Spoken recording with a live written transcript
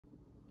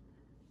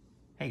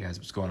Hey guys,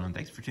 what's going on?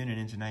 Thanks for tuning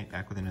in tonight.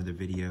 Back with another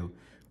video.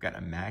 We've got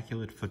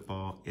Immaculate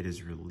football. It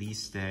is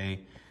release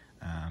day.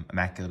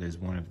 Immaculate is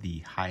one of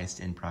the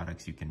highest end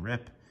products you can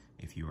rip.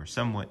 If you are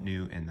somewhat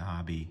new in the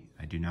hobby,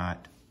 I do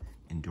not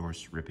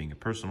endorse ripping a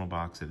personal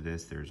box of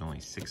this. There's only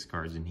 6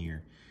 cards in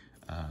here.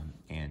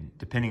 And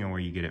depending on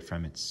where you get it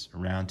from, it's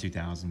around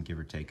 2,000, give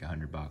or take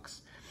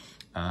 $100.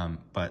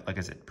 But like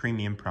I said,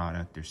 premium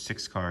product. There's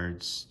 6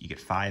 cards. You get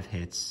 5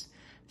 hits,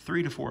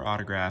 3 to 4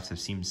 autographs. I've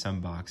seen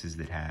some boxes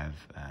that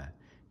have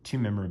 2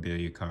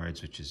 memorabilia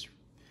cards, which is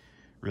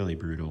really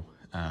brutal.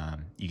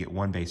 You get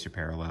 1 base or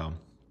parallel.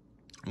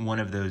 One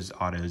of those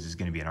autos is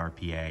going to be an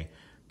RPA,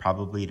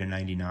 probably to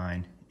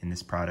 99. In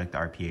this product, the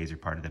RPAs are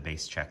part of the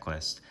base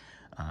checklist,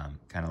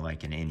 kind of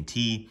like an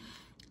NT.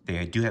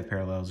 They do have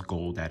parallels,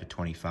 gold out of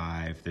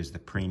 25. There's the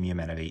premium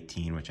out of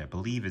 18, which I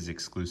believe is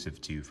exclusive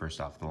to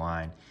first off the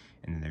line.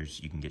 And then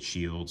you can get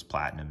shields,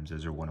 platinums,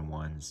 those are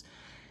 1-on-1s.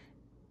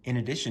 In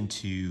addition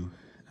to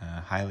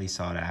highly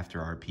sought after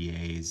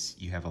RPAs,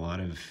 you have a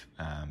lot of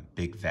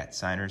big vet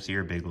signers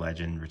here, big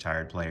legend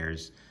retired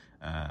players.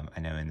 I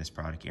know in this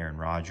product, Aaron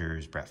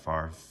Rodgers, Brett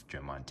Favre,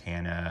 Joe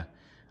Montana,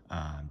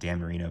 Dan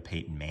Marino,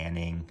 Peyton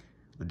Manning,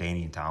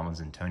 LaDainian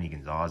Tomlinson, Tony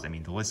Gonzalez. I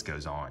mean, the list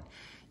goes on.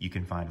 You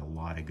can find a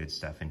lot of good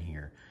stuff in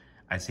here.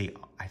 I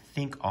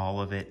think all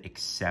of it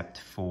except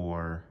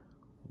for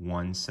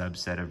one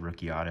subset of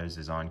rookie autos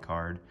is on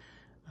card.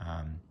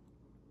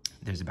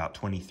 There's about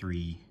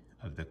 23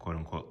 of the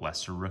quote-unquote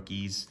lesser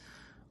rookies,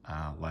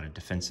 a lot of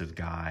defensive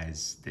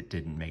guys that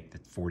didn't make the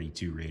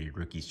 42 rated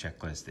rookies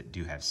checklist that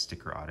do have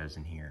sticker autos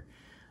in here,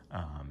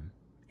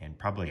 and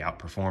probably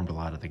outperformed a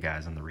lot of the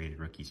guys on the rated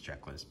rookies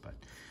checklist, but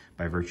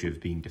by virtue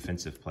of being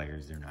defensive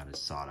players, they're not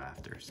as sought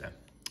after. So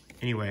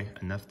anyway,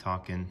 enough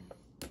talking,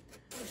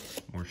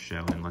 more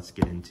showing, let's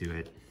get into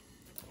it.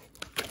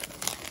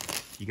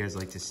 You guys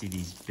like to see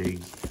these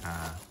big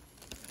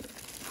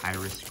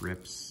high-risk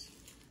rips?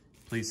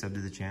 Please sub to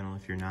the channel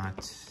if you're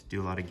not.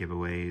 Do a lot of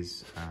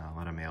giveaways, a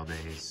lot of mail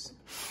days,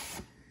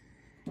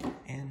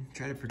 and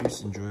try to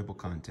produce enjoyable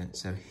content.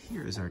 So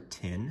here is our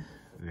tin.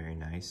 Very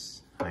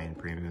nice, high-end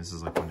premium. This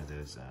is like one of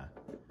those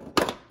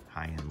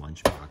high-end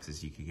lunch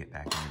boxes you could get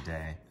back in the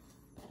day.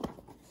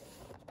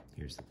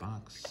 Here's the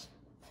box.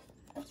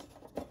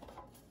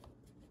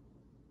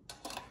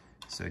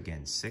 So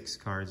again, 6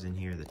 cards in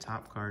here. The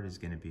top card is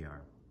going to be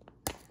our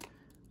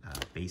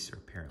base or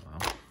parallel.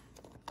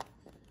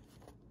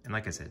 And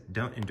like I said,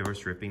 don't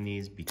endorse ripping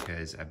these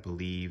because I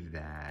believe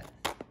that,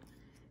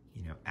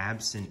 you know,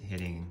 absent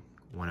hitting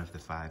one of the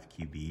 5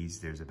 QBs,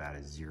 there's about a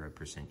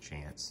 0%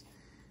 chance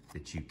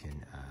that you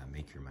can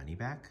make your money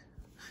back.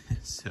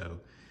 So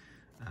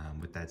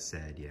with that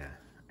said, yeah,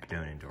 I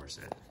don't endorse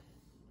it.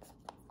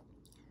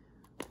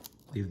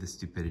 Leave the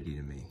stupidity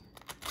to me.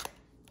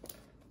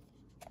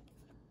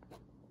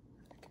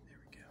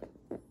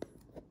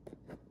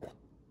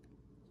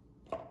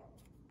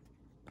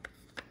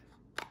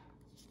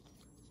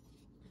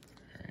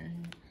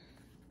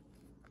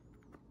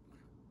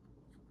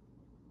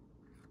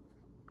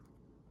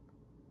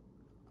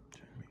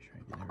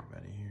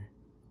 Everybody here.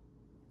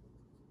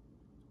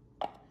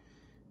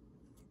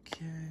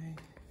 Okay.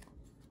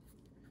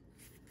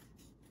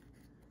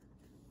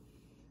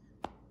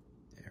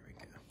 There we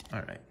go.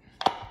 All right.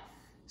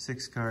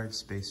 6 cards,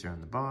 spacer on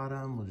the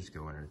bottom. We'll just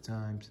go one at a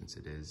time since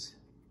it is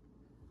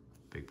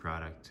a big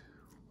product.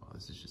 Well,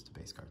 this is just a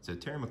base card. So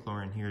Terry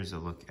McLaurin, here's a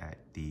look at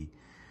the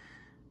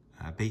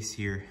base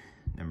here,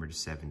 number to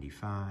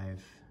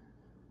 75.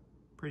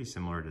 Pretty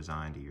similar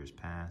design to years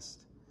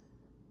past.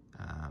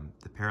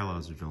 The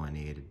parallels are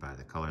delineated by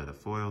the color of the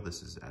foil.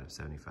 This is out of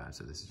 75,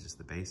 so this is just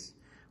the base.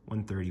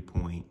 130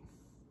 point.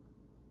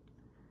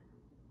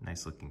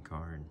 Nice looking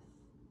card.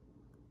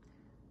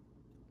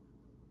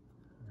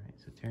 All right,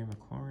 so Terry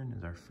McLaurin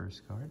is our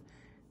first card.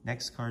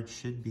 Next card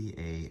should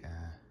be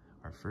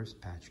our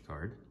first patch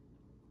card.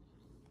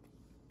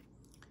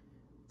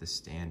 The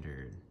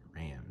standard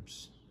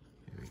Rams.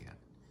 Here we go.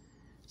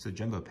 So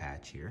jumbo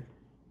patch here.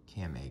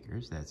 Cam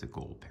Akers, that's a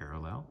gold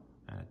parallel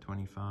at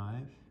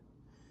 25.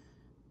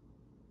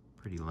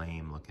 Pretty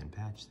lame looking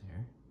patch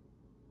there.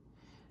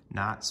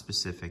 Not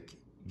specific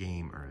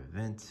game or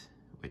event,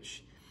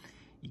 which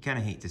you kind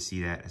of hate to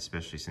see that,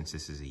 especially since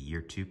this is a year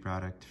 2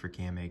 product for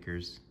Cam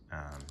Akers.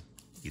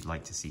 You'd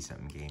like to see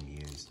something game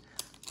used.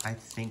 I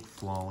think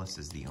Flawless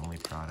is the only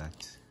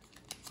product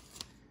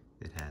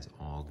that has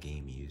all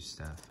game used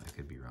stuff. I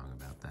could be wrong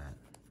about that.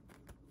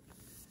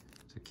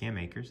 So Cam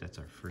Akers, that's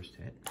our first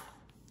hit.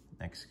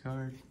 Next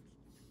card.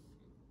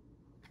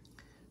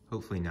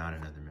 Hopefully not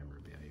another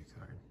memorabilia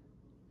card.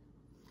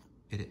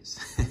 It is,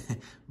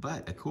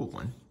 but a cool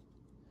one.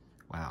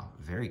 Wow,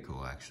 very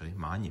cool actually.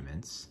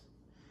 Monuments.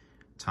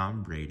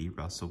 Tom Brady,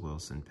 Russell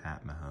Wilson,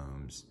 Pat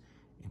Mahomes,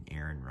 and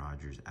Aaron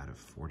Rodgers out of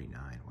 49.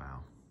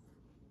 Wow.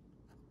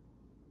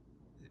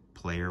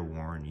 Player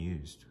worn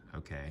used.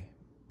 Okay.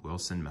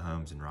 Wilson,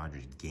 Mahomes, and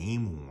Rodgers.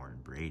 Game worn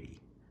Brady.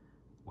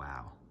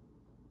 Wow.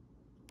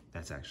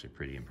 That's actually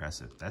pretty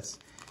impressive. That's,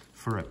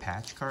 for a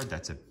patch card,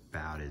 that's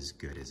about as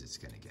good as it's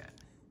gonna get.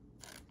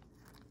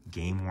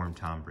 game-worn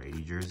Tom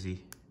Brady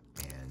jersey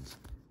and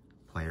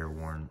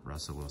player-worn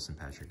Russell Wilson,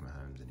 Patrick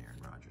Mahomes, and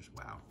Aaron Rodgers.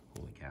 Wow,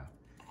 holy cow.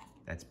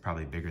 That's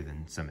probably bigger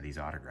than some of these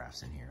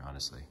autographs in here,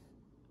 honestly.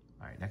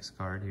 All right, next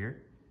card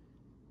here.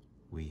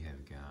 We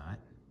have got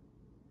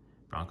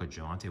Bronco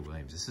Javonte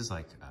Williams. This is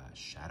like a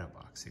shadow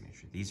box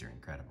signature. These are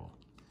incredible.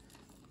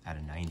 Out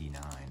of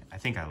 99. I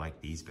think I like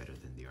these better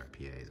than the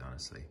RPAs,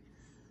 honestly.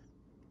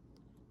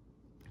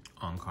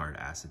 On-card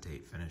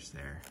acetate finish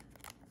there.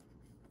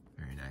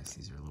 Very nice.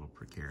 These are a little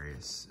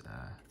precarious.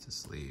 It's a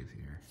sleeve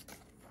here.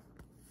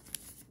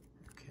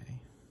 Okay.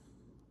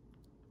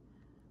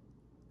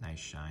 Nice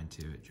shine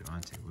to it.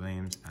 Javonte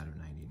Williams out of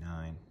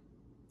 99.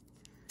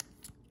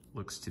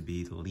 Looks to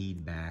be the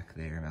lead back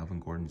there. Melvin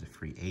Gordon's a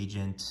free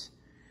agent.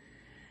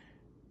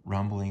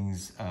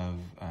 Rumblings of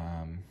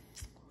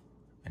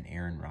an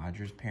Aaron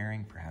Rodgers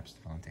pairing, perhaps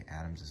Devontae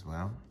Adams as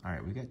well. All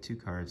right, we got 2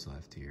 cards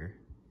left here,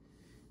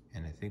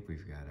 and I think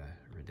we've got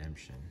a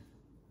redemption.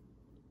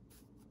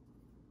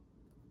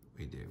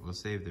 We do. We'll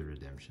save the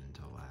redemption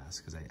until last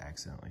because I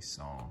accidentally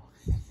saw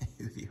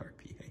who the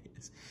RPA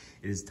is.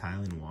 It is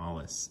Tylan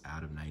Wallace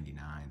out of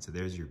 99. So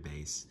there's your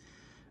base.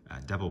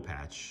 Double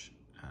patch,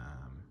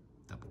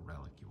 double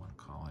relic you want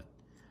to call it.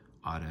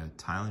 Auto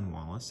Tylan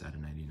Wallace out of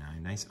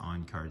 99. Nice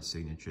on-card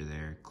signature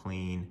there.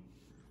 Clean.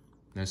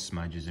 No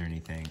smudges or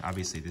anything.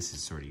 Obviously, this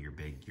is sort of your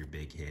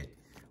big hit.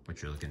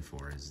 What you're looking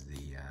for is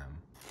the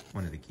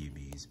one of the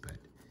QBs, but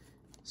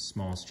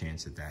smallest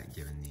chance at that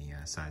given the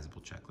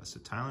sizable checklist. So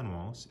Tylan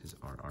Wallace is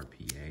our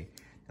RPA.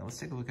 Now let's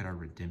take a look at our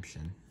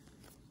redemption.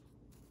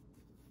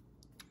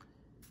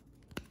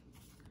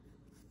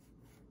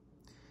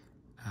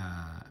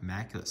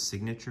 Immaculate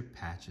Signature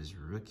Patches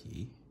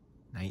rookie,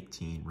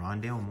 19,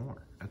 Rondale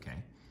Moore.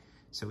 Okay,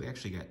 so we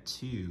actually got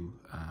 2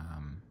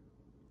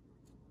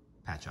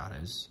 patch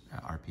autos,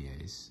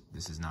 RPAs.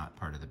 This is not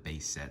part of the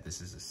base set.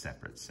 This is a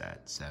separate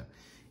set. So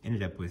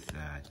ended up with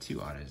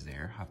 2 autos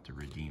there. Have to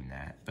redeem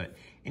that. But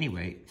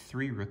anyway,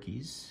 3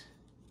 rookies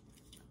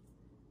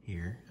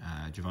here.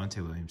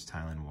 Javonte Williams,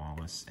 Tylan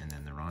Wallace, and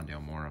then the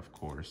Rondale Moore, of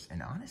course.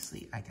 And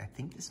honestly, I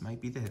think this might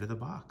be the hit of the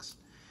box.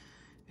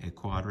 A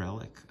quad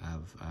relic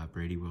of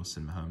Brady,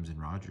 Wilson, Mahomes,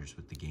 and Rodgers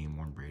with the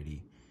game-worn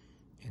Brady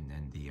and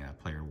then the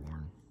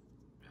player-worn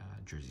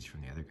jerseys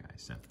from the other guys.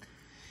 So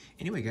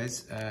anyway,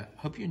 guys,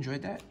 hope you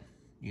enjoyed that.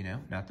 You know,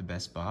 not the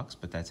best box,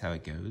 but that's how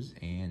it goes.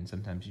 And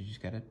sometimes you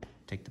just got to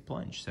take the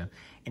plunge. So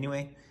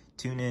anyway,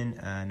 tune in.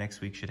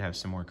 Next week should have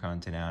some more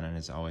content out. And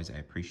as always, I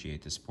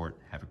appreciate the support.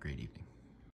 Have a great evening.